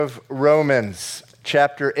Of Romans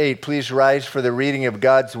chapter 8. Please rise for the reading of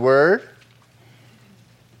God's Word.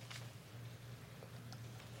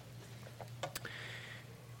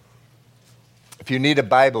 If you need a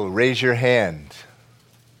Bible, raise your hand.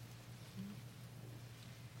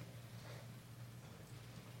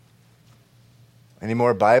 Any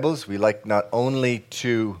more Bibles? We like not only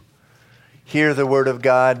to hear the Word of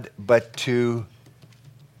God, but to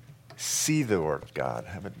see the Word of God,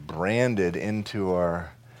 have it branded into our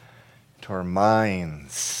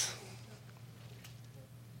minds.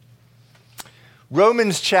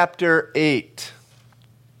 Romans chapter 8.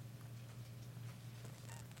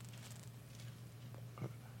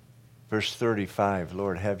 Verse 35.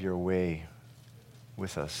 Lord, have your way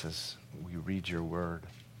with us as we read your word.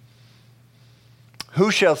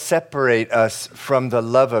 Who shall separate us from the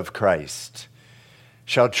love of Christ?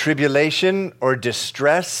 Shall tribulation or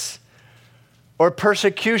distress or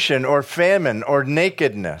persecution or famine or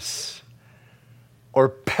nakedness or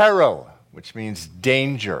peril, which means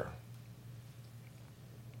danger,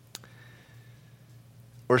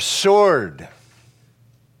 or sword?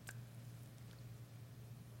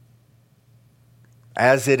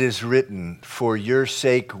 As it is written, for your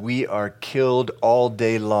sake we are killed all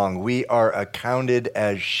day long. We are accounted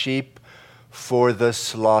as sheep for the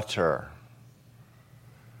slaughter.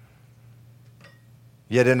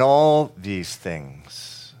 Yet in all these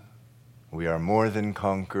things, we are more than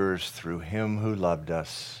conquerors through him who loved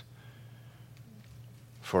us.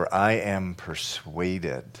 For I am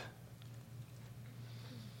persuaded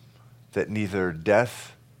that neither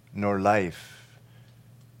death nor life,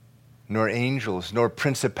 nor angels, nor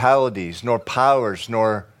principalities, nor powers,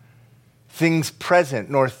 nor things present,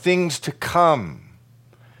 nor things to come,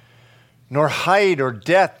 nor height or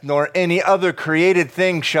depth, nor any other created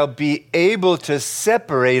thing shall be able to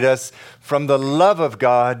separate us from the love of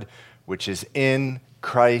God, which is in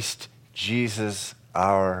Christ Jesus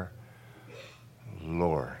our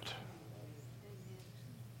Lord.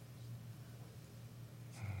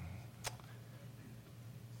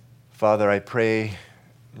 Father, I pray,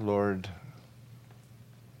 Lord,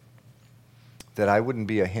 that I wouldn't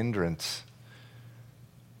be a hindrance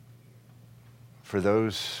for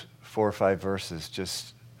those 4 or 5 verses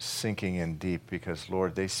just sinking in deep, because,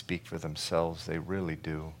 Lord, they speak for themselves. They really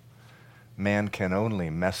do. Man can only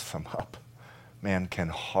mess them up. Man can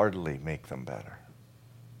hardly make them better.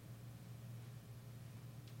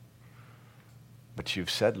 But you've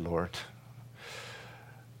said, Lord,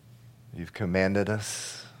 you've commanded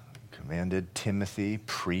us, commanded Timothy,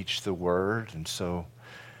 preach the word. And so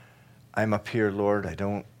I'm up here, Lord. I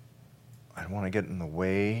don't want to get in the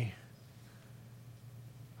way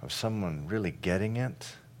of someone really getting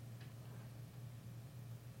it.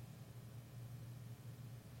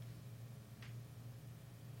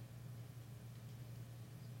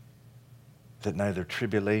 That neither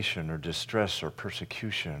tribulation or distress or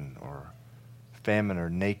persecution or famine or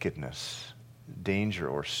nakedness, danger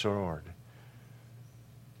or sword,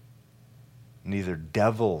 neither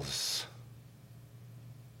devils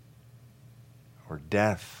or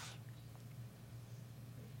death,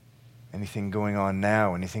 anything going on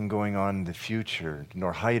now, anything going on in the future,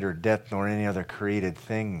 nor height or depth, nor any other created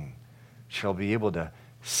thing shall be able to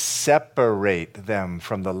separate them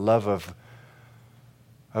from the love of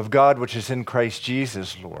God, which is in Christ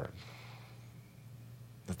Jesus, Lord.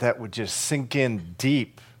 That would just sink in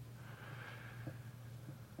deep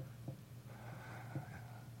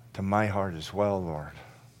to my heart as well, Lord.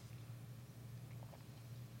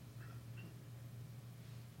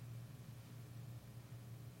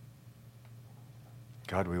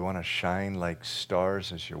 God, we want to shine like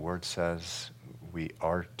stars, as your word says we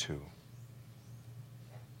are to.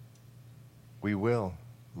 We will,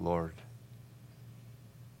 Lord,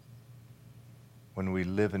 when we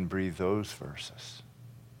live and breathe those verses,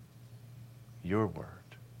 your word.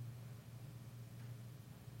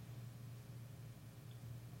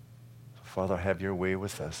 Father, have your way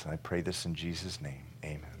with us. I pray this in Jesus' name.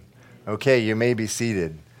 Amen. Okay, you may be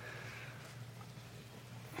seated.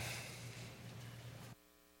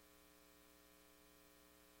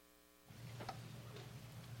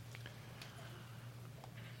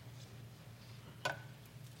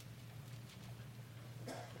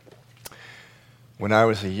 When I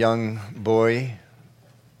was a young boy,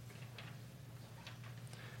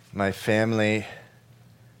 my family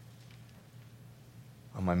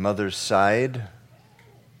on my mother's side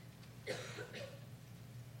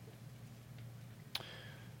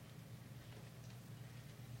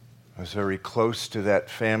I was very close to that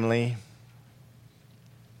family.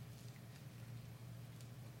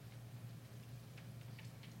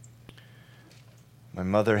 My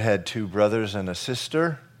mother had 2 brothers and a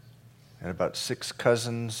sister. and about 6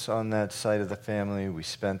 cousins on that side of the family. We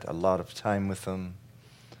spent a lot of time with them.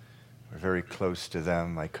 We're very close to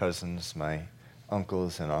them, my cousins, my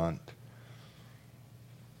uncles and aunt.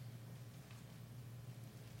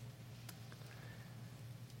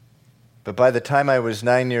 But by the time I was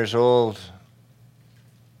 9 years old,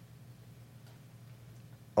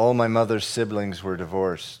 all my mother's siblings were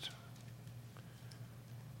divorced.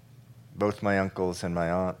 Both my uncles and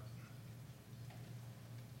my aunt.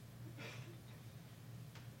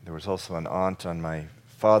 There was also an aunt on my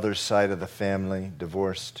father's side of the family,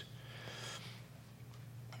 divorced.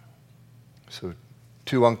 So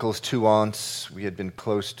 2 uncles, 2 aunts we had been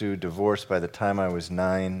close to, divorced by the time I was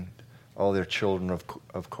 9. All their children,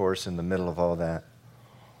 of course, in the middle of all that.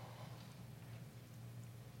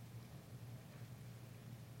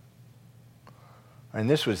 And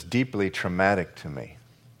this was deeply traumatic to me.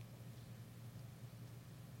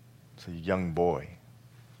 As a young boy.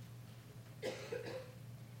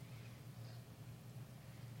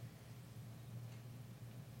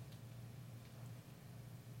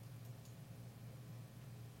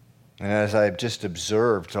 And as I've just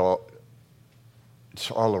observed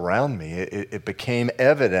all around me, it became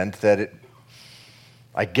evident that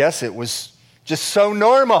I guess it was just so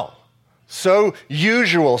normal, so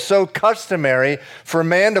usual, so customary for a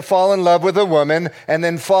man to fall in love with a woman and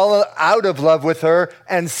then fall out of love with her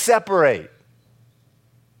and separate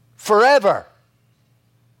forever.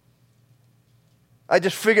 I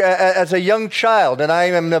just figure, as a young child, and I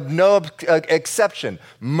am of no exception,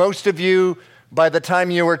 most of you, by the time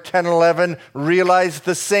you were 10, 11, realized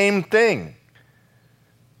the same thing.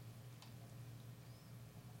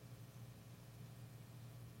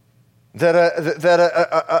 That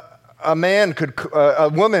a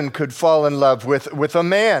woman could fall in love with a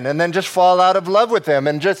man and then just fall out of love with him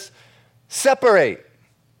and just separate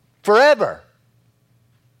forever.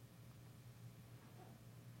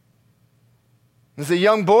 As a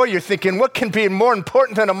young boy, you're thinking, what can be more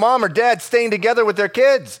important than a mom or dad staying together with their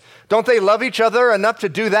kids? Don't they love each other enough to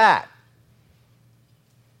do that?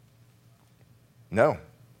 No.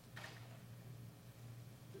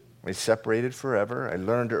 We separated forever. I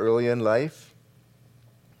learned early in life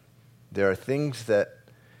there are things that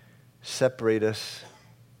separate us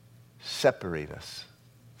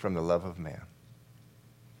from the love of man.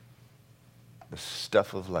 The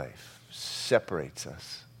stuff of life separates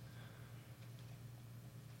us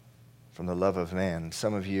from the love of man.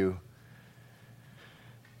 Some of you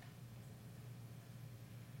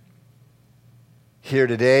here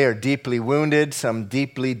today are deeply wounded, some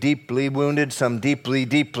deeply, deeply wounded, some deeply,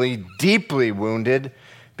 deeply, deeply wounded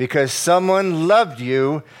because someone loved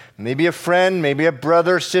you, maybe a friend, maybe a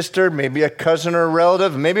brother, sister, maybe a cousin or a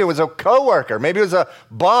relative, maybe it was a coworker, maybe it was a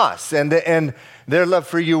boss, and their love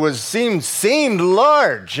for you seemed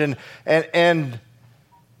large, and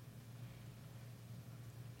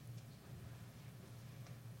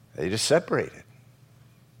they just separated.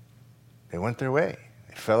 They went their way.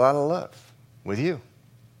 They fell out of love with you.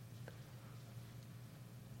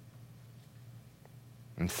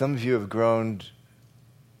 And some of you have grown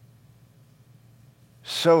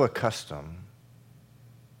so accustomed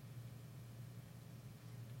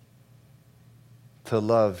to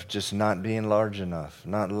love just not being large enough,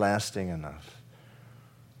 not lasting enough.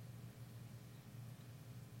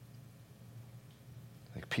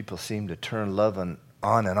 Like people seem to turn love on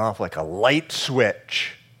and off like a light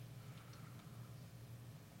switch.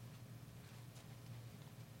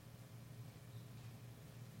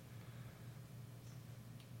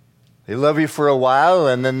 They love you for a while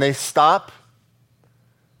and then they stop.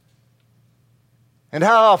 And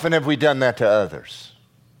how often have we done that to others?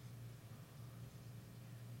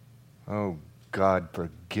 Oh, God,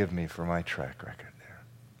 forgive me for my track record there.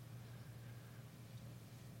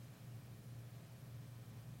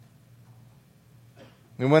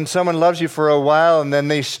 And when someone loves you for a while and then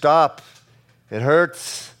they stop, it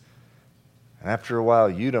hurts. And after a while,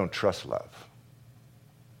 you don't trust love.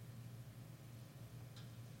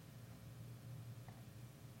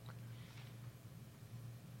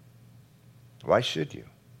 Why should you?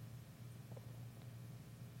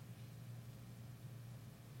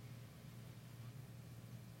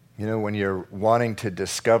 You know, when you're wanting to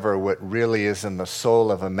discover what really is in the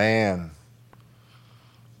soul of a man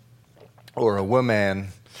or a woman,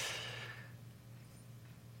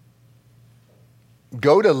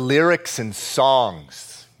 go to lyrics and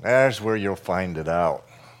songs. There's where you'll find it out.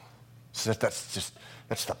 So that's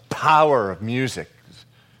the power of music.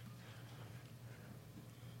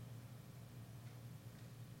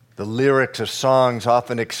 The lyrics of songs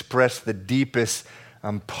often express the deepest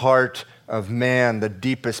part of man, the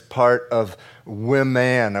deepest part of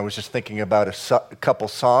woman. I was just thinking about a couple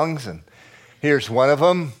songs, and here's one of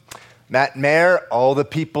them. Matt Mayer, all the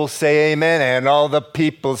people say amen, and all the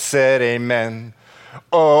people said amen.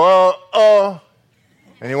 Oh, oh, oh.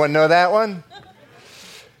 Anyone know that one?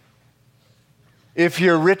 If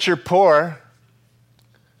you're rich or poor,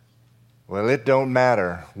 well, it don't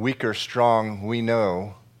matter. Weak or strong, we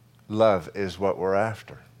know love is what we're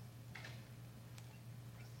after.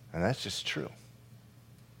 And that's just true.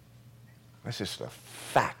 That's just a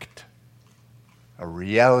fact, a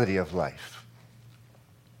reality of life.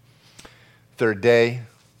 Third day,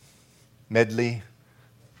 medley.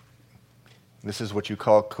 This is what you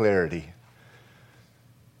call clarity.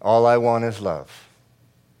 All I want is love.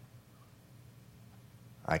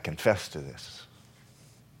 I confess to this.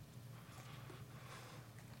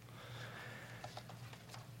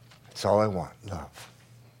 It's all I want, love.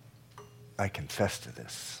 I confess to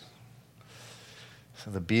this. So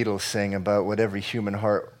the Beatles sang about what every human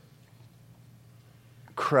heart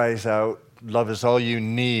cries out, love is all you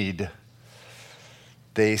need.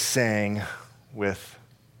 They sang with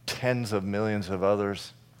tens of millions of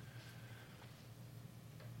others.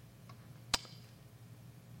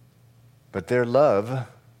 But their love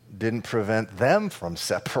didn't prevent them from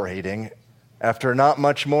separating after not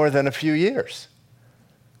much more than a few years.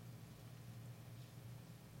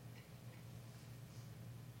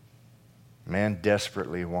 Man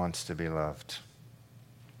desperately wants to be loved.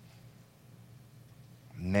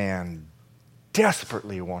 Man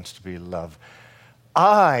desperately wants to be loved.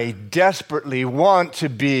 I desperately want to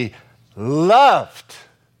be loved.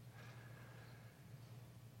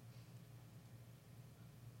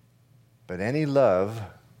 But any love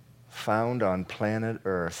found on planet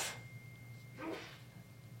Earth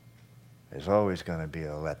is always going to be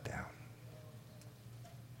a letdown,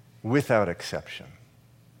 without exception.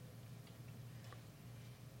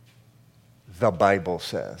 The Bible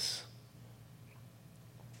says.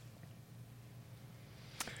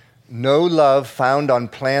 No love found on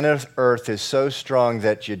planet Earth is so strong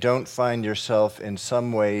that you don't find yourself in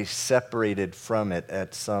some way separated from it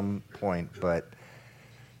at some point, but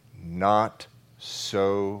not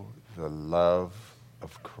so the love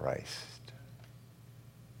of Christ.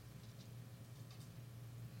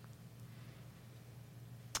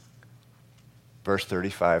 Verse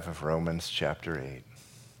 35 of Romans chapter 8.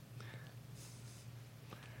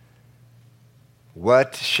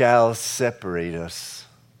 What shall separate us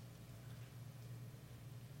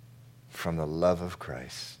from the love of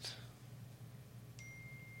Christ?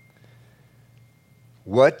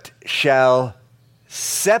 What shall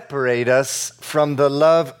separate us from the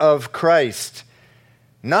love of Christ?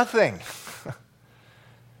 Nothing.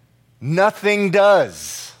 Nothing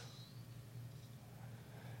does.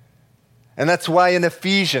 And that's why in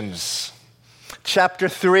Ephesians chapter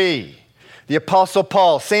 3, the Apostle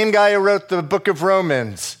Paul, same guy who wrote the book of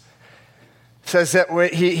Romans, says that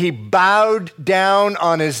he bowed down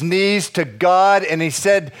on his knees to God and he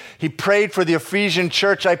said, he prayed for the Ephesian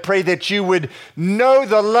church, I pray that you would know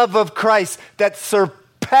the love of Christ that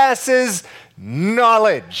surpasses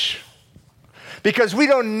knowledge. Because we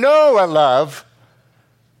don't know a love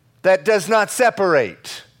that does not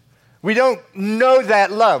separate. We don't know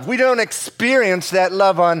that love. We don't experience that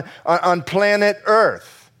love on planet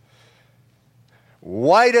Earth.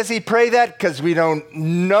 Why does he pray that? Because we don't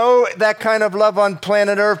know that kind of love on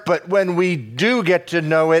planet Earth, but when we do get to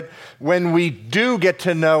know it,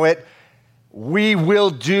 we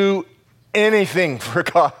will do anything for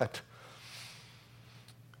God.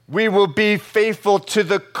 We will be faithful to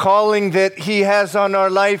the calling that he has on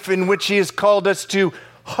our life in which he has called us to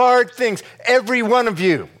hard things. Every one of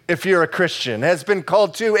you, if you're a Christian, has been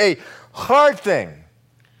called to a hard thing.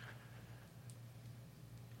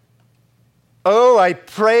 Oh, I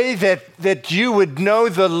pray that you would know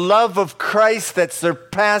the love of Christ that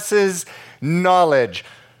surpasses knowledge.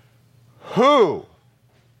 Who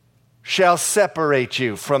shall separate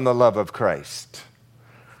you from the love of Christ?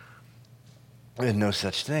 There's no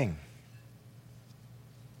such thing.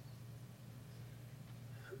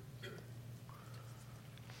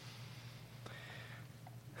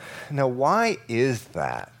 Now, why is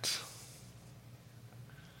that?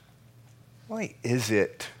 Why is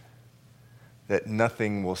it that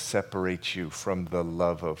nothing will separate you from the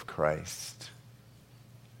love of Christ?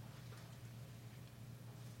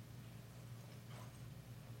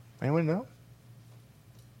 Anyone know?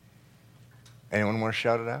 Anyone want to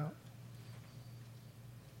shout it out?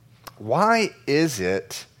 Why is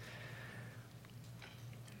it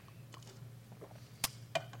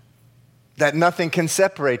that nothing can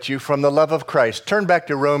separate you from the love of Christ? Turn back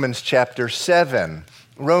to Romans chapter 7.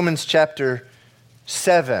 Romans chapter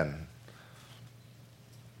 7.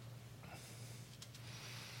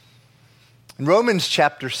 In Romans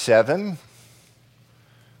chapter 7,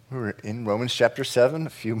 we were in Romans chapter 7 a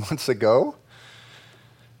few months ago.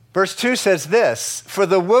 Verse 2 says this, "For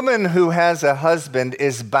the woman who has a husband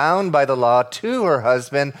is bound by the law to her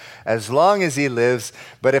husband as long as he lives.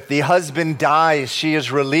 But if the husband dies, she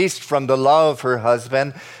is released from the law of her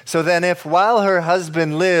husband. So then if while her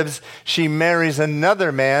husband lives, she marries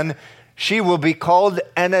another man, she will be called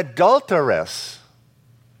an adulteress.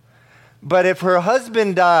 But if her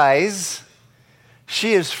husband dies,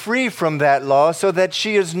 she is free from that law, so that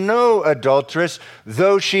she is no adulteress,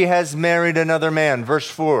 though she has married another man." Verse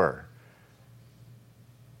 4.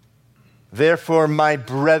 "Therefore, my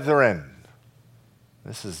brethren,"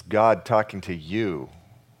 this is God talking to you,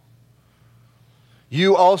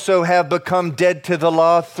 "you also have become dead to the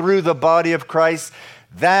law through the body of Christ,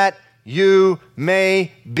 that you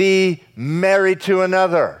may be married to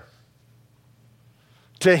another,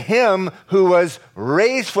 to him who was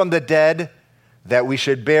raised from the dead, that we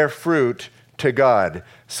should bear fruit to God."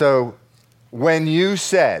 So when you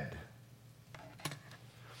said,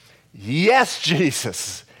 "Yes,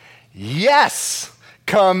 Jesus, yes,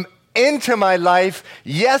 come into my life.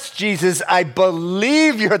 Yes, Jesus, I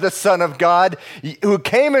believe you're the Son of God who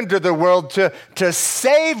came into the world to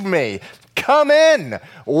save me. Come in,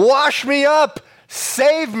 wash me up,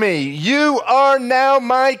 save me. You are now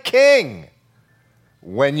my King."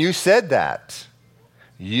 When you said that,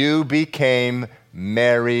 you became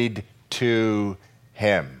married to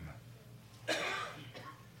him.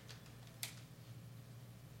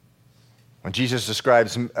 When Jesus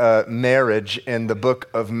describes marriage in the book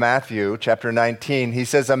of Matthew, chapter 19, he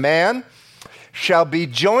says, "A man shall be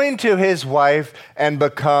joined to his wife and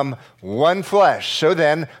become one flesh. So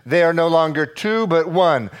then, they are no longer two, but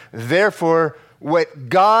one. Therefore, what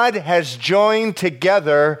God has joined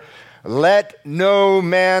together, let no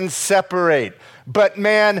man separate." But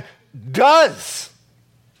man does,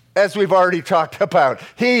 as we've already talked about.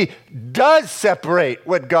 He does separate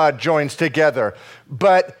what God joins together.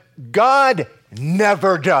 But God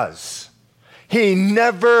never does. He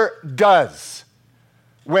never does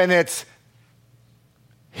when it's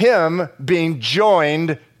him being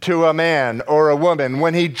joined to a man or a woman.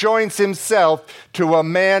 When he joins himself to a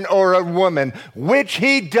man or a woman, which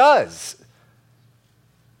he does.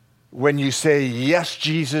 When you say, "Yes,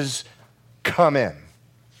 Jesus, come in,"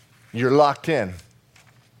 you're locked in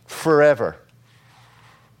forever.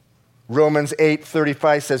 Romans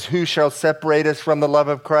 8:35 says, "Who shall separate us from the love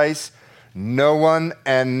of Christ? No one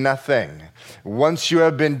and nothing." Once you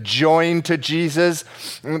have been joined to Jesus,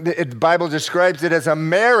 the Bible describes it as a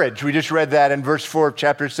marriage. We just read that in verse 4 of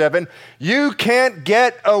chapter 7. You can't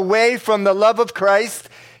get away from the love of Christ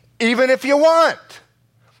even if you want,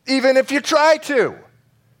 even if you try to.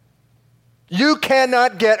 You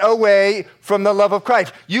cannot get away from the love of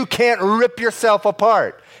Christ. You can't rip yourself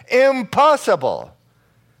apart. Impossible.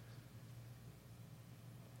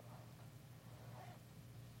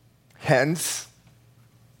 Hence,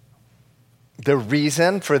 the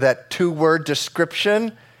reason for that two-word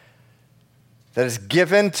description that is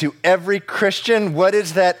given to every Christian. What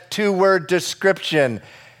is that two-word description?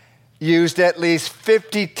 Used at least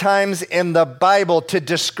 50 times in the Bible to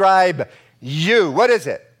describe you. What is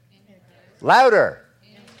it? Louder.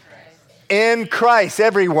 In Christ,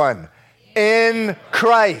 everyone. In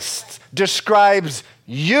Christ describes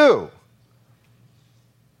you.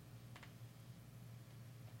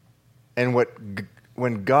 And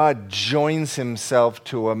when God joins himself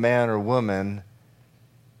to a man or woman,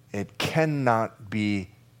 it cannot be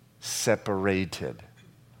separated.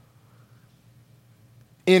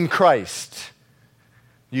 In Christ,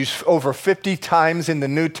 used over 50 times in the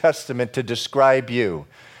New Testament to describe you.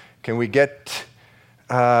 Can we get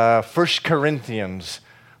 1 Corinthians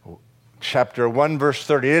chapter 1, verse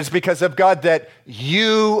 30? It is because of God that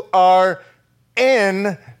you are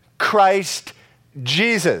in Christ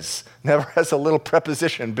Jesus. Never has a little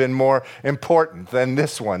preposition been more important than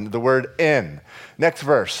this one, the word in. Next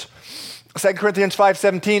verse, 2 Corinthians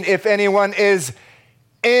 5:17. If anyone is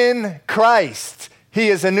in Christ, he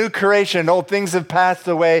is a new creation. Old things have passed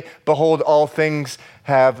away. Behold, all things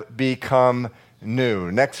have become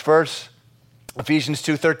new. Next verse, Ephesians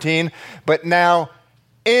 2:13. But now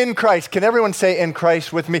in Christ, can everyone say in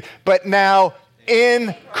Christ with me? But now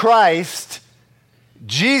in Christ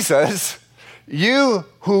Jesus, you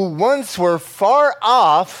who once were far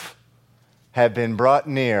off have been brought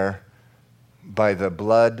near by the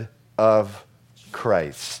blood of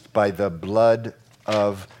Christ. By the blood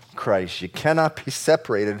of Christ. You cannot be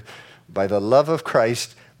separated by the love of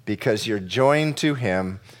Christ because you're joined to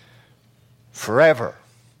him forever.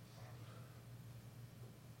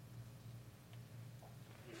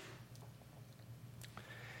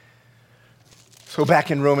 So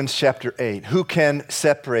back in Romans chapter 8, who can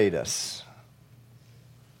separate us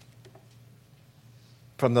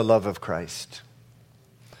from the love of Christ?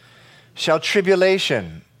 Shall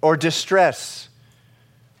tribulation or distress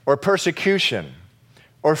or persecution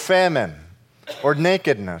or famine or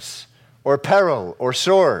nakedness or peril or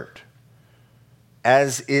sword?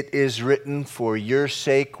 As it is written, for your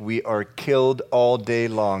sake we are killed all day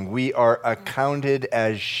long. We are accounted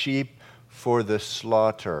as sheep for the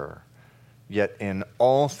slaughter. Yet in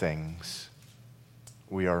all things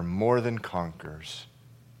we are more than conquerors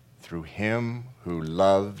through him who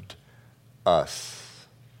loved us.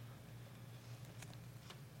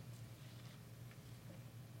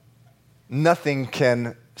 Nothing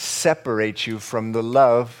can separate you from the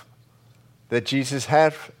love that Jesus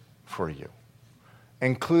had for you,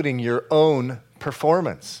 including your own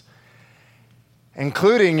performance,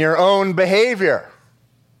 including your own behavior.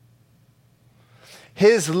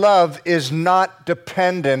 His love is not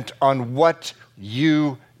dependent on what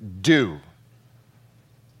you do.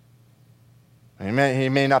 He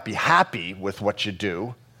may not be happy with what you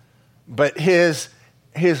do, but his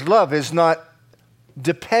love is not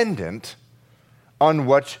dependent on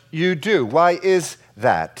what you do. Why is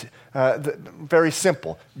that? Very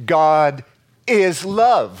simple. God is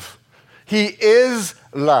love. He is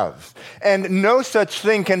love. And no such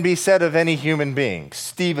thing can be said of any human being.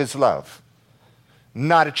 Steve is love.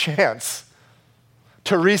 Not a chance.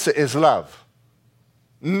 Teresa is love.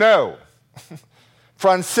 No.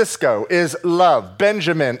 Francisco is love.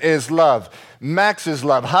 Benjamin is love. Max is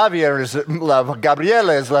love. Javier is love.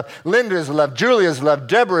 Gabriela is love. Linda is love. Julia is love.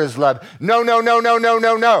 Deborah is love. No, no, no, no, no,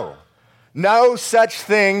 no, no. No such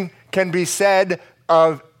thing can be said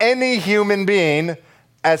of any human being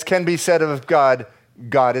as can be said of God.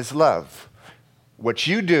 God is love. What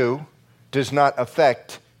you do does not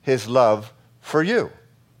affect his love for you.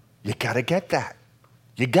 You got to get that.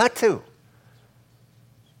 You got to.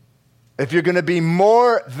 If you're going to be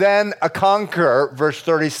more than a conqueror, verse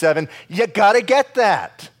 37, you got to get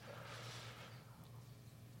that.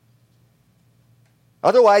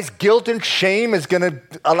 Otherwise, guilt and shame is going to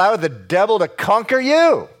allow the devil to conquer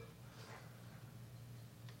you.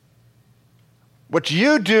 What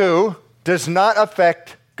you do does not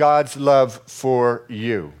affect God's love for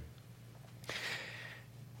you.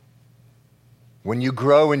 When you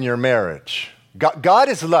grow in your marriage, God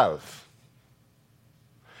is love.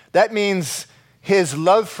 That means his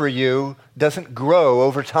love for you doesn't grow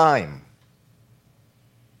over time.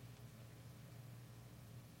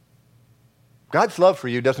 God's love for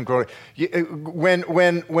you doesn't grow.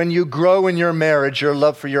 When you grow in your marriage, your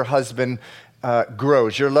love for your husband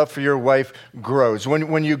grows. Your love for your wife grows.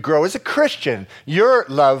 When you grow as a Christian, your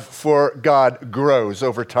love for God grows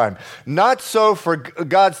over time. Not so for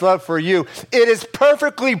God's love for you. It is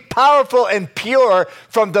perfectly powerful and pure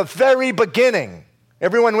from the very beginning.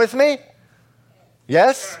 Everyone with me?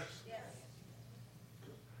 Yes?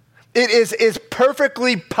 It is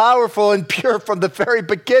perfectly powerful and pure from the very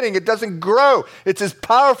beginning. It doesn't grow. It's as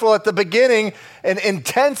powerful at the beginning and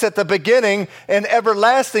intense at the beginning and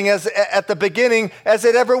everlasting as at the beginning as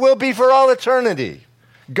it ever will be for all eternity.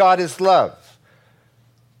 God is love.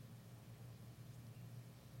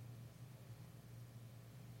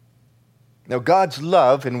 Now, God's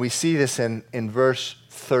love, and we see this in verse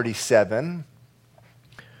 37,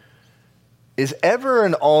 is ever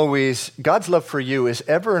and always, God's love for you is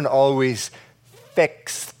ever and always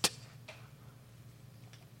fixed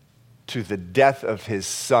to the death of his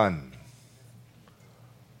Son.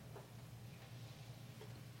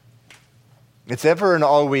 It's ever and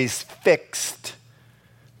always fixed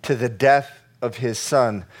to the death of his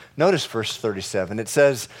Son. Notice verse 37. It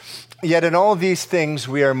says, yet in all these things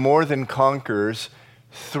we are more than conquerors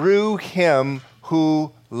through him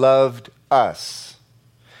who loved us.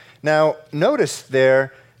 Now, notice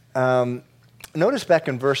there, notice back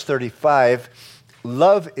in verse 35,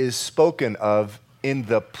 love is spoken of in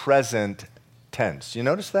the present tense. You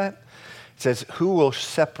notice that? It says, who will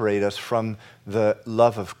separate us from the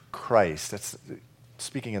love of Christ? That's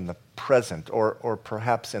speaking in the present or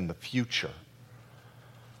perhaps in the future.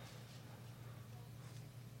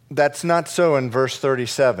 That's not so in verse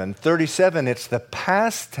 37. 37, it's the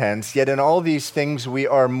past tense, yet in all these things we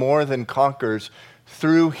are more than conquerors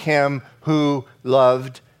through him who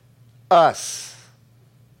loved us.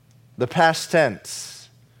 The past tense.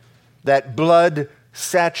 That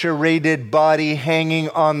blood-saturated body hanging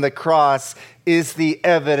on the cross is the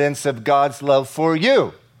evidence of God's love for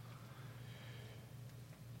you.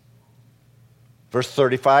 Verse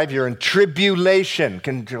 35, you're in tribulation.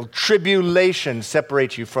 Can tribulation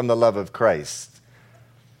separate you from the love of Christ?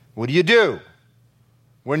 What do you do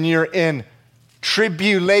when you're in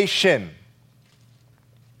tribulation?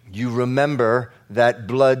 You remember that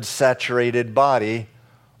blood-saturated body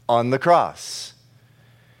on the cross.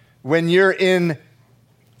 When you're in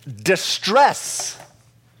distress,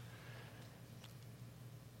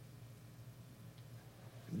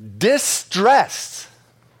 distressed,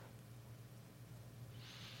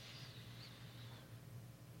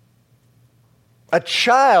 a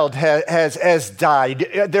child has died.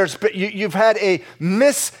 You've had a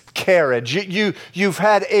miscarriage. You've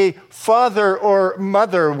had a father or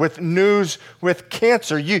mother with news with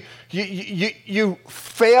cancer. You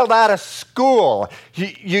failed out of school.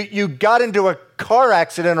 You got into a car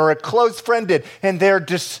accident, or a close friend did, and they're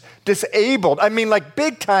disabled. I mean, like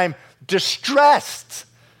big time distressed.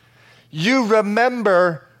 You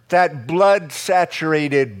remember that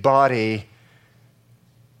blood-saturated body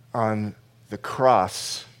on the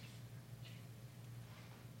cross,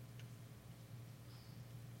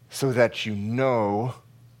 so that you know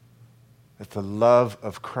that the love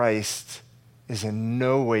of Christ is in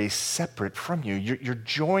no way separate from you. You're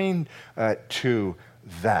joined to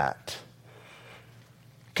that.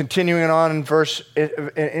 Continuing on in verse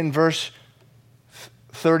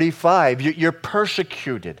 35, you're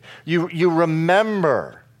persecuted. You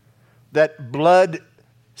remember that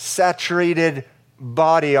blood-saturated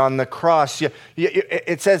body on the cross.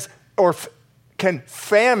 It says, can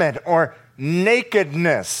famine or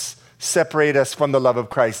nakedness separate us from the love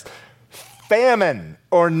of Christ? Famine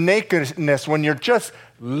or nakedness, when you're just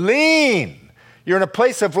lean, you're in a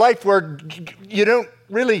place of life where you don't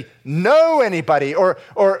really know anybody, or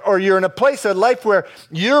you're in a place of life where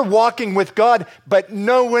you're walking with God, but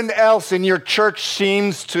no one else in your church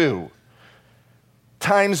seems to.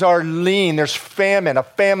 Times are lean. There's famine, a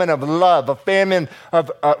famine of love, a famine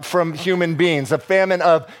from human beings, a famine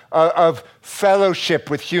of fellowship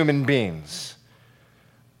with human beings.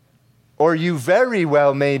 Or you very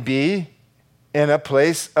well may be in a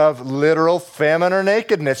place of literal famine or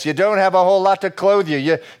nakedness. You don't have a whole lot to clothe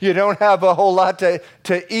you. You don't have a whole lot to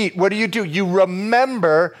eat. What do? You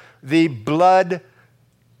remember the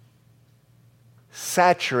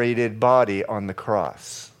blood-saturated body on the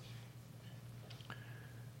cross.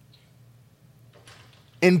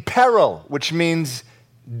 In peril, which means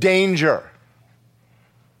danger.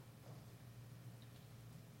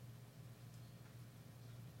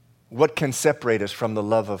 What can separate us from the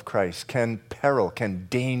love of Christ? Can peril, can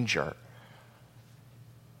danger?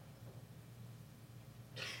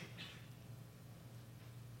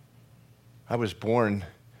 I was born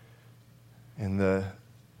in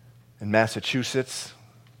Massachusetts,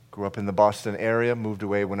 grew up in the Boston area, moved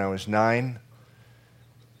away when I was 9.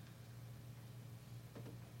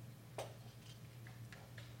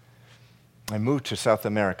 I moved to South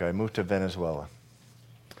America. I moved to Venezuela.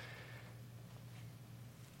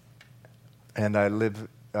 And I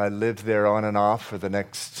lived there on and off for the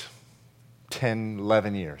next 10,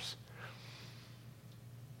 11 years.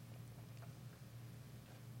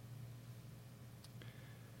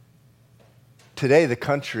 Today, the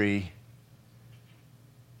country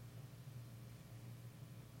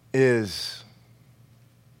is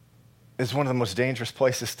one of the most dangerous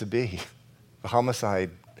places to be.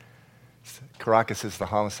 Caracas is the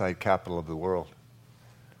homicide capital of the world.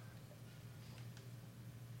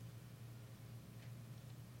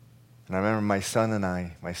 And I remember my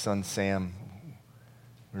son Sam,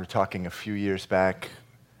 we were talking a few years back,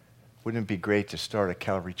 wouldn't it be great to start a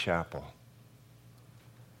Calvary Chapel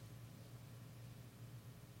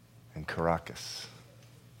in Caracas?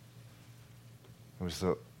 It was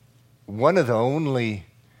one of the only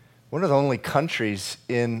countries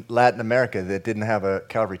in Latin America that didn't have a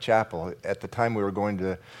Calvary Chapel. At the time we were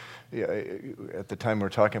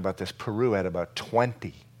talking about this, Peru had about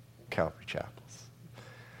 20 Calvary Chapels.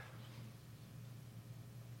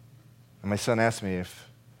 And my son asked me, if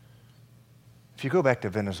you go back to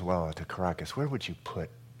Venezuela, to Caracas, where would you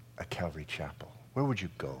put a Calvary Chapel? Where would you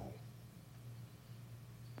go?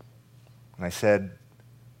 And I said,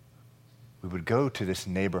 we would go to this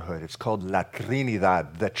neighborhood. It's called La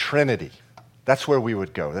Trinidad, the Trinity. That's where we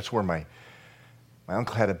would go. That's where my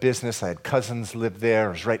uncle had a business. I had cousins lived there.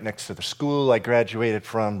 It was right next to the school I graduated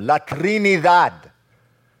from. La Trinidad.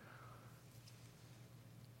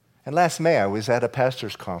 And last May, I was at a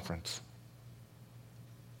pastor's conference.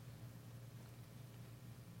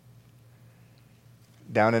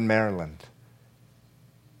 Down in Maryland.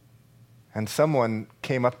 And someone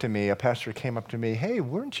came up to me, a pastor came up to me, hey,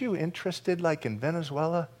 weren't you interested, like in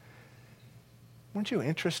Venezuela? Weren't you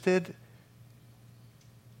interested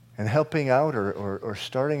and helping out or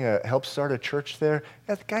help start a church there,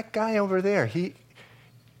 that guy over there,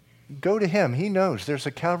 go to him. He knows. There's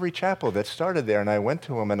a Calvary Chapel that started there, and I went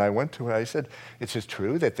to him, and I said, "It's just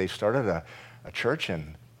true that they started a church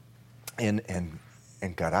in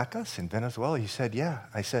Caracas, in Venezuela?" He said, "Yeah."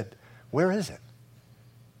 I said, "Where is it?"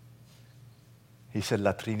 He said,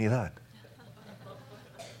 "La Trinidad."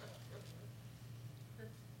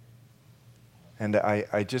 And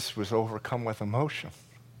I just was overcome with emotion.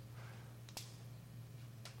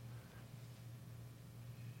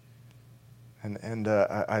 And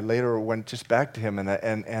I later went just back to him, and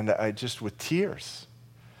I just with tears.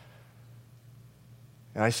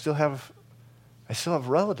 And I still have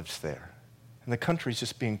relatives there, and the country's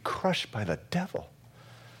just being crushed by the devil.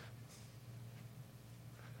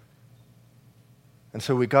 And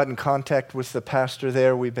so we got in contact with the pastor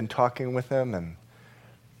there. We've been talking with him, and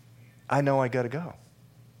I know I got to go.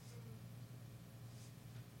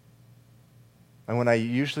 And when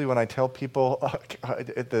I tell people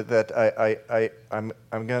that I'm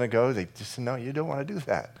going to go, they just say, "No, you don't want to do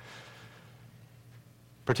that."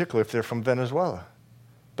 Particularly if they're from Venezuela.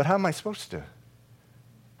 But how am I supposed to?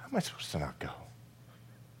 How am I supposed to not go?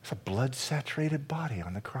 It's a blood-saturated body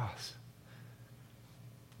on the cross.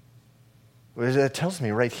 It tells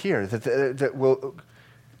me right here that it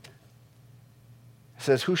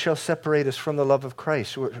says, "Who shall separate us from the love of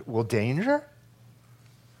Christ? Will danger?"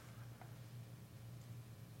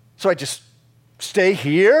 So I just stay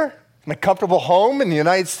here, my comfortable home in the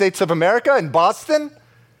United States of America, in Boston,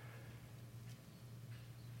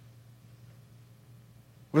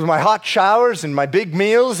 with my hot showers and my big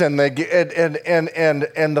meals and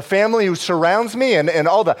the family who surrounds me and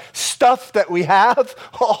all the stuff that we have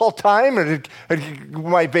all time, and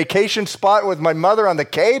my vacation spot with my mother on the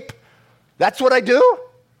Cape. That's what I do.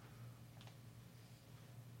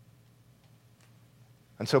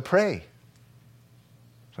 And so pray.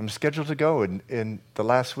 I'm scheduled to go in the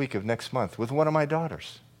last week of next month with one of my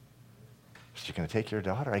daughters. "Is you going to take your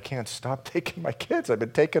daughter?" I can't stop taking my kids. I've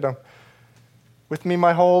been taking them with me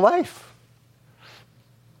my whole life.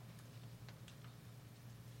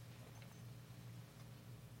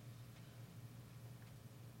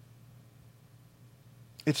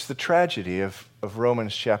 It's the tragedy of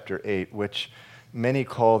Romans chapter 8, which many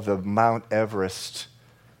call the Mount Everest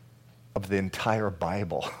of the entire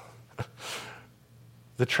Bible.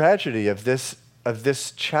 The tragedy of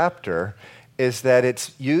this chapter is that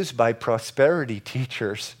it's used by prosperity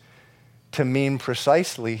teachers to mean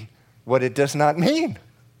precisely what it does not mean.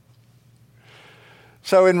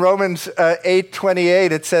 So in Romans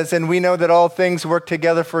 8:28, it says, "And we know that all things work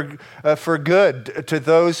together for good to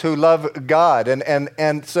those who love God."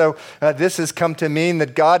 And so this has come to mean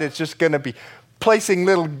that God is just going to be placing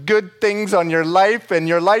little good things on your life, and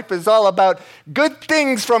your life is all about good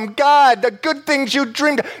things from God, the good things you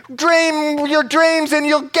dreamed. Dream your dreams and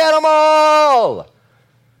you'll get them all.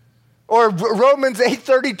 Or Romans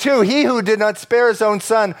 8:32, "He who did not spare his own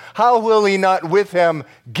son, how will he not with him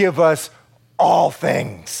give us all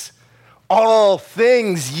things?" All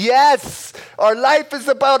things, yes. Our life is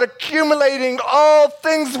about accumulating all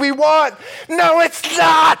things we want. No, it's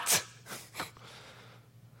not.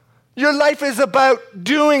 Your life is about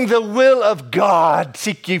doing the will of God.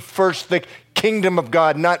 Seek ye first the kingdom of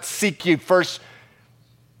God, not seek ye first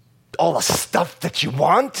all the stuff that you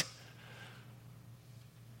want.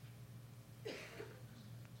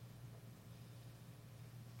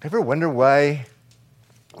 Ever wonder why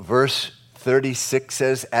verse 36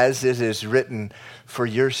 says, "As it is written, for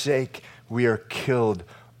your sake we are killed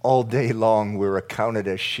all day long, we're accounted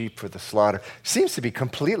as sheep for the slaughter"? Seems to be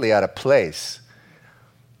completely out of place.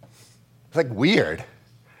 It's like weird,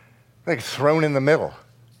 like thrown in the middle.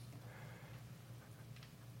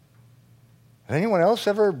 Anyone else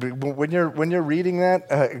ever, when you're reading that,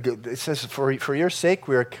 it says, for your sake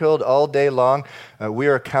we are killed all day long, we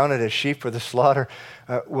are accounted as sheep for the slaughter.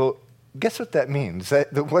 Well, guess what that means?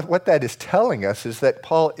 What that is telling us is that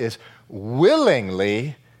Paul is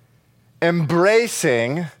willingly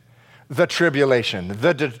embracing the tribulation,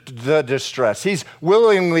 the distress. He's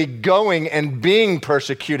willingly going and being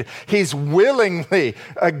persecuted. He's willingly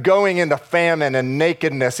going into famine and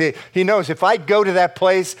nakedness. He knows, if I go to that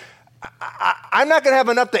place, I'm not going to have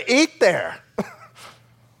enough to eat there.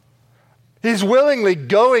 He's willingly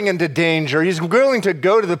going into danger. He's willing to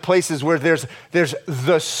go to the places where there's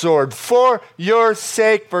the sword. For your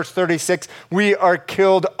sake, verse 36, we are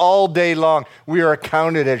killed all day long. We are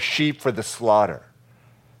accounted as sheep for the slaughter.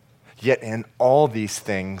 Yet in all these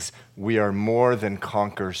things, we are more than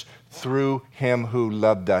conquerors through him who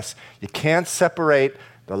loved us. You can't separate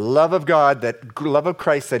the love of God, that love of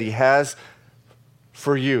Christ that he has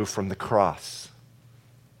for you from the cross.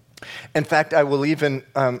 In fact, I will even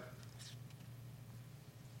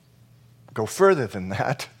go further than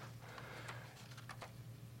that.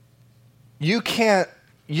 You can't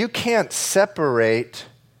separate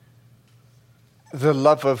the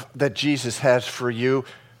love that Jesus has for you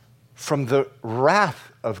from the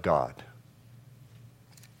wrath of God.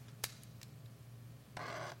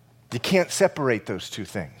 You can't separate those two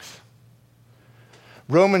things.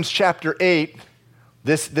 Romans chapter 8,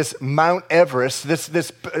 this Mount Everest,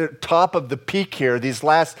 this top of the peak here, these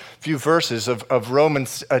last few verses of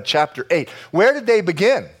Romans chapter 8, where did they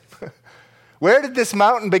begin? Where did this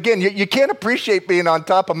mountain begin? You can't appreciate being on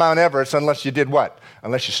top of Mount Everest unless you did what?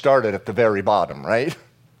 Unless you started at the very bottom, right?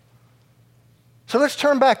 So let's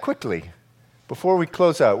turn back quickly before we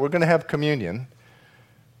close out. We're going to have communion.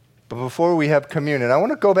 But before we have communion, I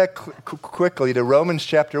want to go back quickly to Romans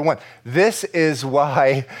chapter 1. This is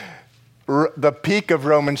why the peak of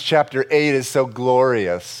Romans chapter 8 is so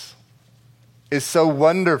glorious, is so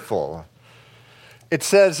wonderful. It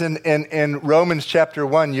says in Romans chapter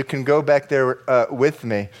 1, you can go back there with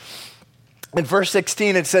me. In verse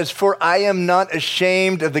 16, it says, "For I am not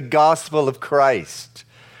ashamed of the gospel of Christ,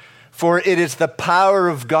 for it is the power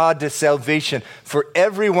of God to salvation for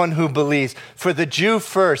everyone who believes, for the Jew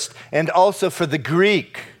first, and also for the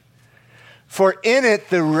Greek. For in it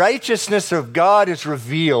the righteousness of God is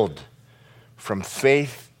revealed from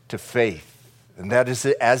faith to faith. And that is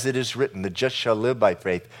as it is written, the just shall live by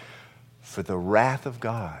faith. For the wrath of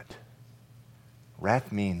God,"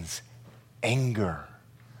 wrath means anger.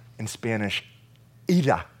 In Spanish,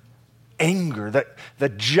 ira, anger, the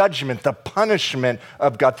judgment, the punishment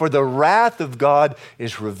of God. "For the wrath of God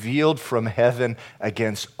is revealed from heaven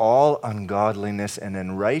against all ungodliness and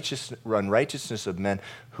unrighteousness of men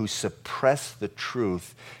who suppress the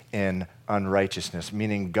truth in unrighteousness."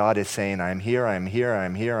 Meaning God is saying, I'm here, I'm here,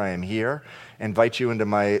 I'm here, I am here. Invite me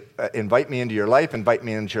into your life, invite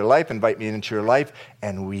me into your life, invite me into your life.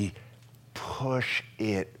 And we push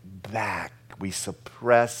it back. We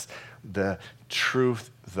suppress the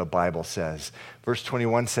truth, the Bible says. Verse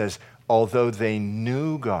 21 says, although they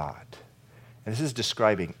knew God, and this is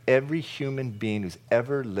describing every human being who's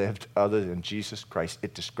ever lived other than Jesus Christ.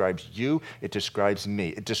 It describes you, it describes me,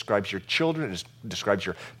 it describes your children, it describes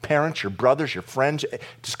your parents, your brothers, your friends, it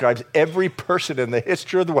describes every person in the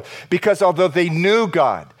history of the world. Because although they knew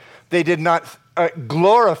God, they did not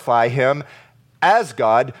glorify him as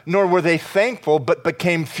God, nor were they thankful, but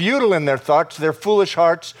became futile in their thoughts. Their foolish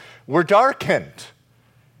hearts were darkened.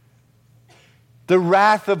 The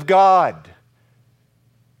wrath of God.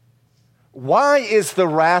 Why is the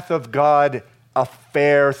wrath of God a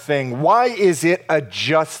fair thing? Why is it a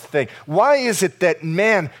just thing? Why is it that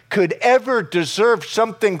man could ever deserve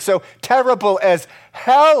something so terrible as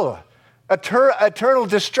hell, eternal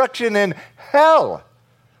destruction in hell?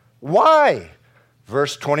 Why?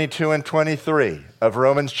 Verse 22 and 23 of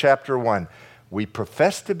Romans chapter 1. We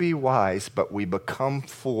profess to be wise, but we become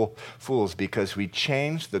fools because we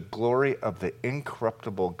change the glory of the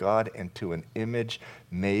incorruptible God into an image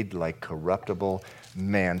made like corruptible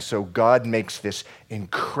man. So God makes this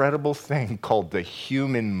incredible thing called the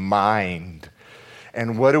human mind.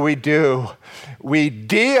 And what do? We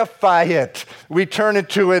deify it. We turn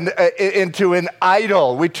it into an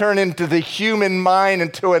idol. We turn into the human mind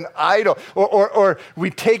into an idol. Or we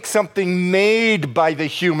take something made by the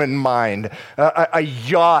human mind, a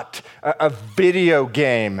yacht, a video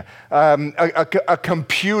game, a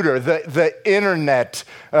computer, the internet,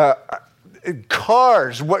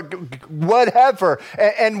 cars, whatever,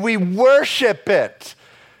 and we worship it.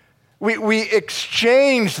 We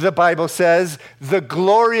exchange, the Bible says, the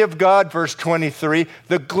glory of God, verse 23,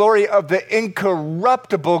 the glory of the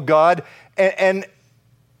incorruptible God, and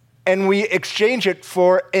we exchange it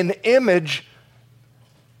for an image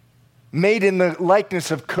made in the likeness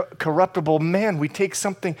of corruptible man. We take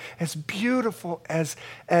something as beautiful as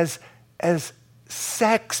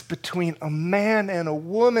sex between a man and a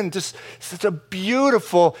woman, just such a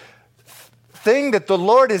beautiful thing that the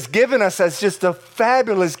Lord has given us as just a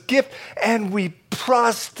fabulous gift, and we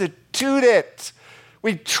prostitute it.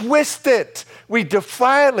 We twist it. We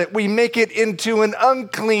defile it. We make it into an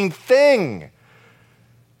unclean thing.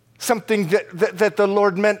 Something that the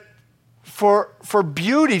Lord meant for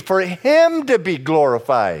beauty, for him to be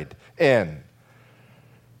glorified in.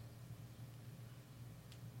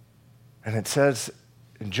 And it says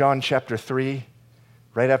in John chapter 3,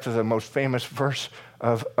 right after the most famous verse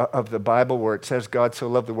of the Bible, where it says, God so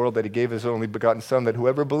loved the world that he gave his only begotten Son, that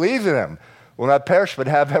whoever believes in him will not perish but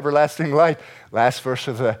have everlasting life. Last verse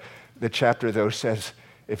of the chapter, though, says,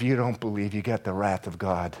 if you don't believe, you got the wrath of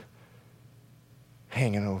God.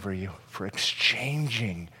 hanging over you, for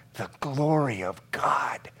exchanging the glory of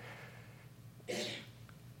God,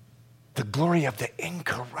 the glory of the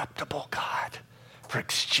incorruptible God, for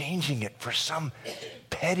exchanging it for some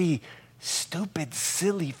petty, stupid,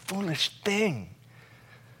 silly, foolish thing.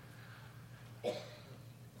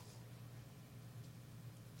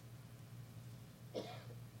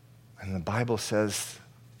 And the Bible says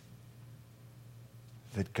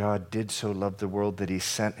that God did so love the world that he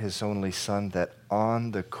sent his only Son, that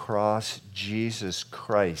on the cross, Jesus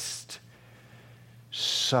Christ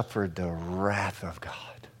suffered the wrath of God.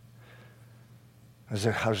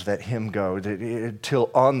 How's that hymn go? Till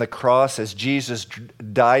on the cross, as Jesus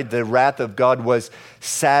died, the wrath of God was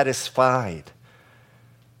satisfied.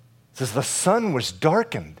 It says the sun was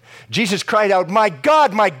darkened. Jesus cried out, my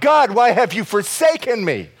God, why have you forsaken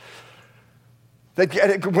me?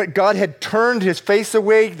 That God had turned his face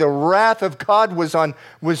away. The wrath of God was on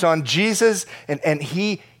Jesus, and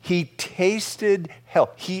he tasted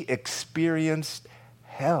hell. He experienced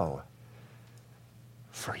hell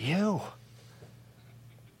for you.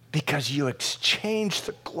 Because you exchanged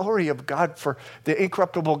the glory of God, for the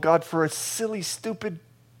incorruptible God, for a silly, stupid,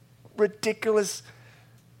 ridiculous,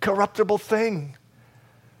 corruptible thing.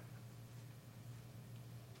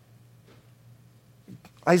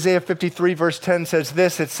 Isaiah 53 verse 10 says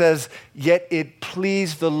this. It says, yet it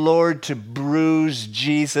pleased the Lord to bruise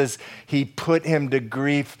Jesus. He put him to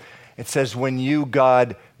grief. It says, when you,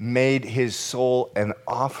 God, made his soul an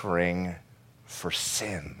offering for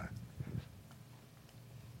sin.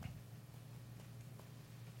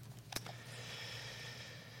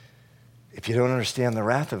 If you don't understand the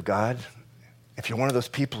wrath of God, if you're one of those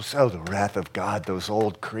people who say, oh, the wrath of God, those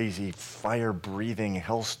old crazy fire-breathing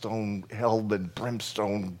hell and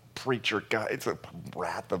brimstone preacher guy, it's the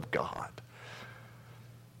wrath of God.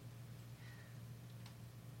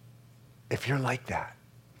 If you're like that,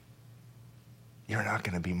 you're not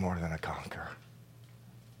going to be more than a conqueror.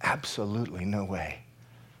 Absolutely no way.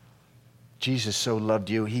 Jesus so loved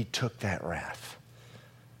you, he took that wrath.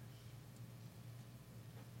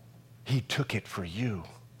 He took it for you.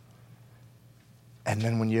 And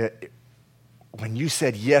then when you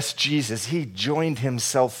said, yes, Jesus, he joined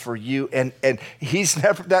himself for you. And he's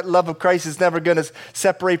never, that love of Christ is never going to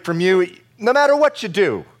separate from you, no matter what you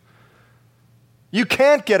do. You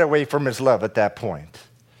can't get away from his love at that point.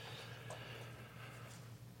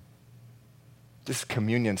 This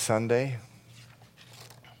Communion Sunday,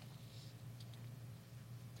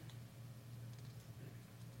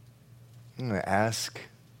 I'm going to ask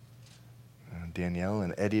Danielle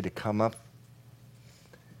and Eddie to come up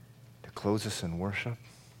to close us in worship.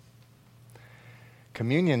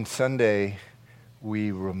 Communion Sunday,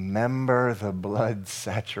 we remember the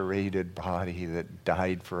blood-saturated body that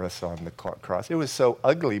died for us on the cross. It was so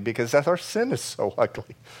ugly because our sin is so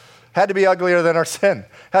ugly. Had to be uglier than our sin.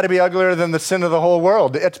 Had to be uglier than the sin of the whole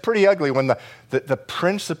world. It's pretty ugly when the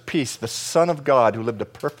Prince of Peace, the Son of God who lived a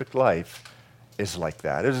perfect life, is like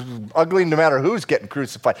that. It's ugly no matter who's getting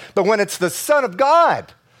crucified. But when it's the Son of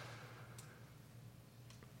God,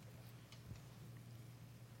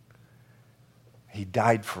 he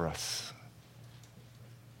died for us.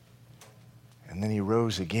 And then he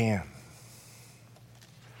rose again.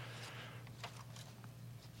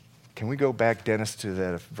 Can we go back, Dennis, to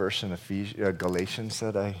that verse in Galatians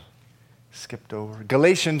that I skipped over?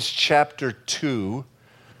 Galatians chapter 2,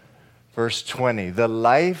 verse 20. The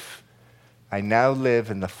life I now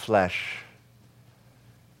live in the flesh,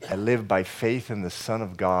 I live by faith in the Son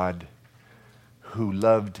of God who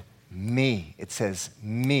loved me. It says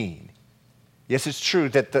me. Yes, it's true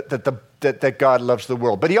that God loves the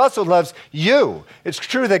world, but he also loves you. It's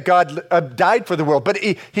true that God died for the world, but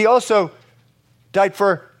he also died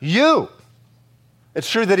for you. It's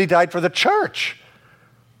true that he died for the church,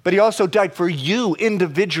 but he also died for you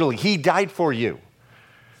individually. He died for you.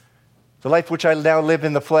 The life which I now live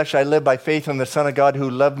in the flesh, I live by faith in the Son of God who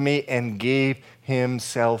loved me and gave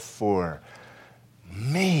himself for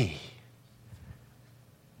me.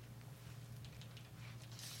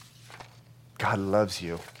 God loves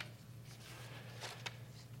you.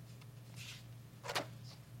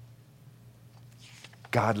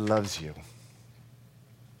 God loves you.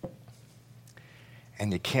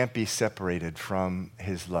 And you can't be separated from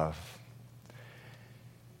his love.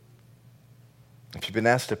 If you've been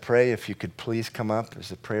asked to pray, if you could please come up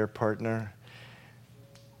as a prayer partner.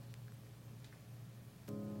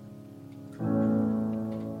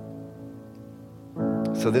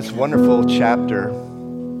 So this wonderful chapter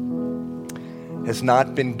has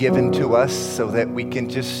not been given to us so that we can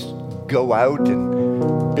just go out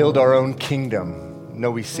and build our own kingdom.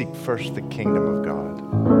 No, we seek first the kingdom of God.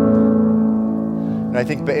 And I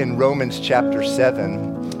think in Romans chapter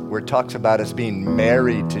 7, where it talks about us being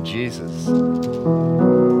married to Jesus,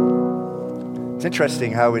 it's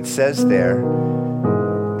interesting how it says there,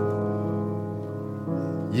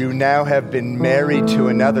 you now have been married to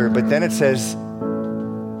another, but then it says,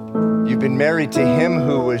 you've been married to him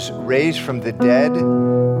who was raised from the dead,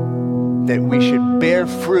 that we should bear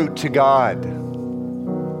fruit to God.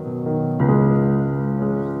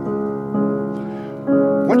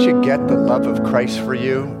 Once you get the love of Christ for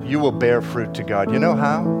you, you will bear fruit to God. You know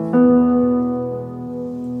how?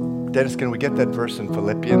 Dennis, can we get that verse in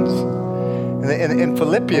Philippians? In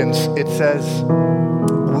Philippians, it says,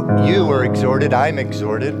 you are exhorted, I'm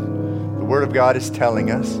exhorted. The Word of God is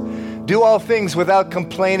telling us, do all things without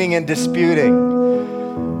complaining and disputing,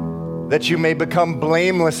 that you may become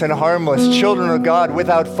blameless and harmless, children of God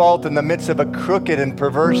without fault in the midst of a crooked and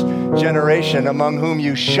perverse generation, among whom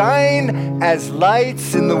you shine as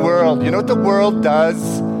lights in the world. You know what the world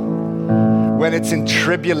does when it's in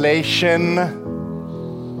tribulation?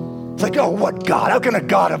 It's like, oh, what God? How can a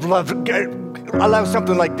God of love allow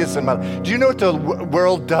something like this in my life? Do you know what the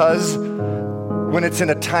world does when it's in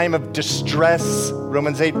a time of distress?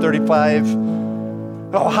 Romans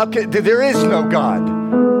 8:35. Oh, how can there is no God.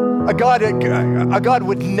 A God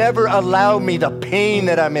would never allow me the pain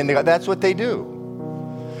that I'm in. That's what they do.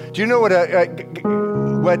 Do you know what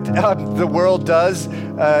the world does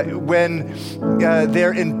when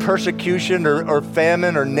they're in persecution or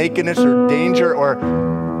famine or nakedness or danger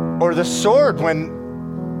or the sword?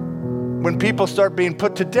 When people start being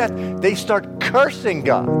put to death, they start cursing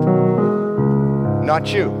God,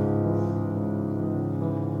 not you.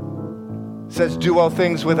 It says, do all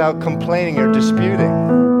things without complaining or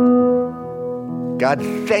disputing. God,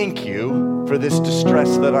 thank you for this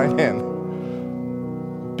distress that I'm in,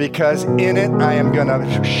 because in it I am going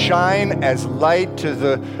to shine as light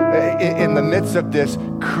to in the midst of this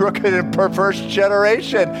crooked and perverse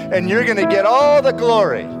generation, and you're going to get all the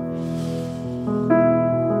glory.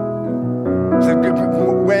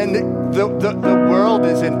 When the world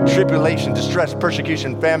is in tribulation, distress,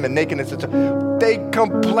 persecution, famine, nakedness, they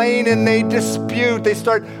complain and they dispute. They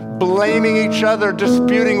start blaming each other,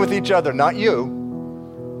 disputing with each other, not you.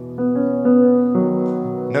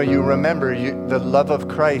 No, you remember the love of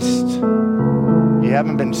Christ. You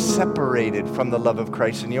haven't been separated from the love of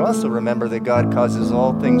Christ. And you also remember that God causes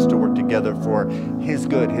all things to work together for his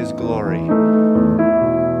good, his glory. And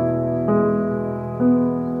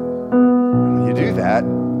when you do that,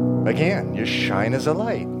 again, you shine as a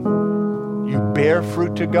light. You bear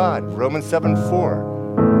fruit to God. Romans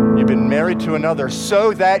 7:4. You've been married to another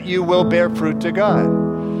so that you will bear fruit to God.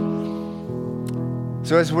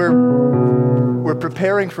 So as we're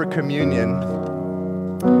preparing for communion,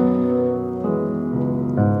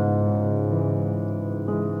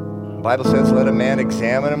 the Bible says, let a man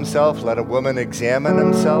examine himself, let a woman examine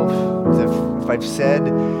himself. If I've said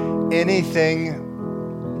anything,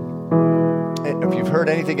 if you've heard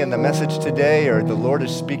anything in the message today, or the Lord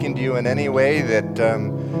is speaking to you in any way that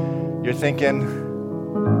you're thinking,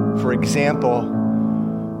 for example,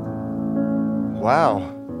 wow,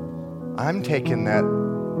 I'm taking that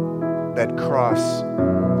cross,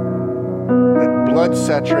 that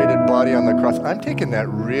blood-saturated body on the cross, I'm taking that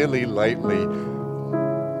really lightly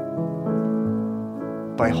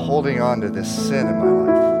by holding on to this sin in my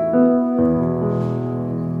life.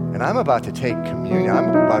 And I'm about to take communion. I'm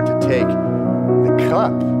about to take the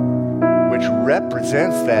cup, which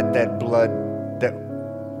represents that blood that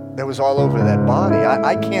was all over that body.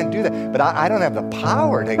 I can't do that, but I don't have the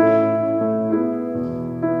power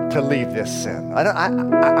to leave this sin. I'm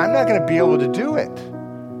not going to be able to do it.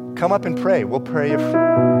 Come up and pray. We'll pray you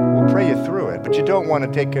through it. But you don't want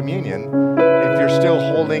to take communion if you're still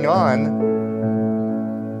holding on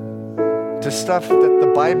to stuff that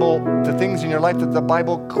the Bible, to things in your life that the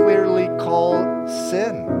Bible clearly call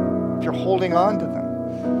sin. If you're holding on to them.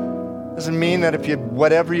 Doesn't mean that if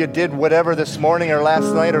whatever you did, whatever this morning or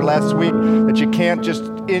last night or last week, that you can't just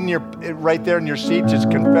right there in your seat,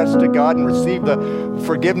 just confess to God and receive the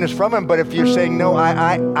forgiveness from him. But if you're saying, no,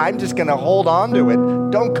 I'm just going to hold on to it,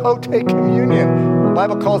 don't go take communion. The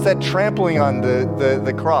Bible calls that trampling on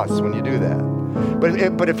the cross when you do that.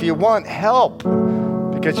 But if you want help,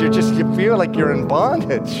 because you feel like you're in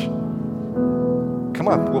bondage, come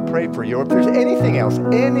up, we'll pray for you. Or if there's anything else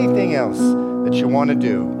that you want to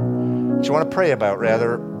do, that you want to pray about,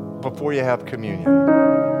 rather, before you have communion.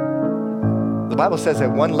 The Bible says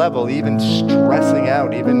at one level, even stressing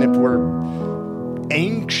out, even if we're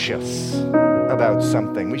anxious about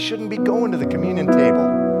something, we shouldn't be going to the communion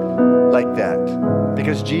table like that.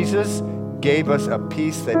 Because Jesus gave us a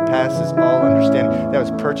peace that passes all understanding. That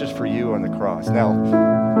was purchased for you on the cross. Now,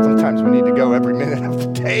 sometimes we need to go every minute of the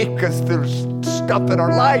day because there's stuff in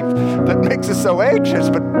our life that makes us so anxious,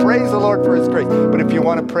 but praise the Lord for his grace. But if you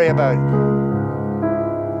want to pray about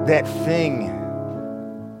that thing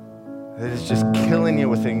that is just killing you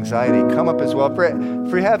with anxiety, come up as well.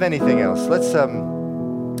 If you have anything else, let's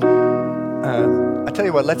I tell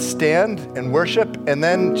you what, let's stand and worship, and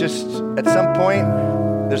then just at some point,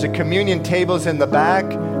 there's a communion tables in the back.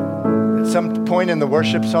 At some point in the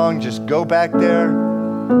worship song, just go back there,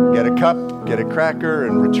 get a cup, get a cracker,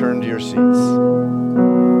 and return to your seats.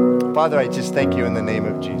 Father, I just thank you in the name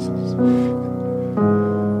of Jesus.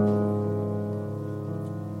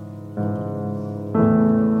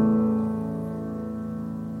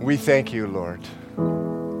 We thank you, Lord,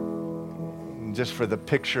 just for the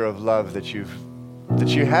picture of love that you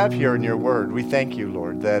have here in your word. We thank you,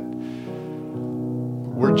 Lord, that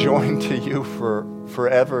we're joined to you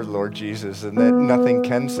forever, Lord Jesus, and that nothing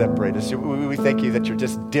can separate us. We thank you that you're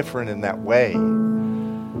just different in that way.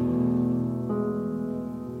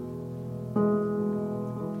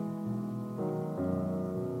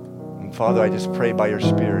 And Father, I just pray by your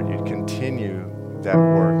Spirit you'd continue that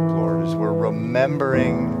work, Lord, as we're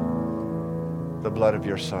remembering the blood of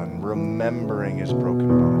your Son, remembering his broken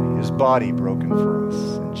body, his body broken for us.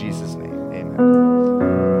 In Jesus'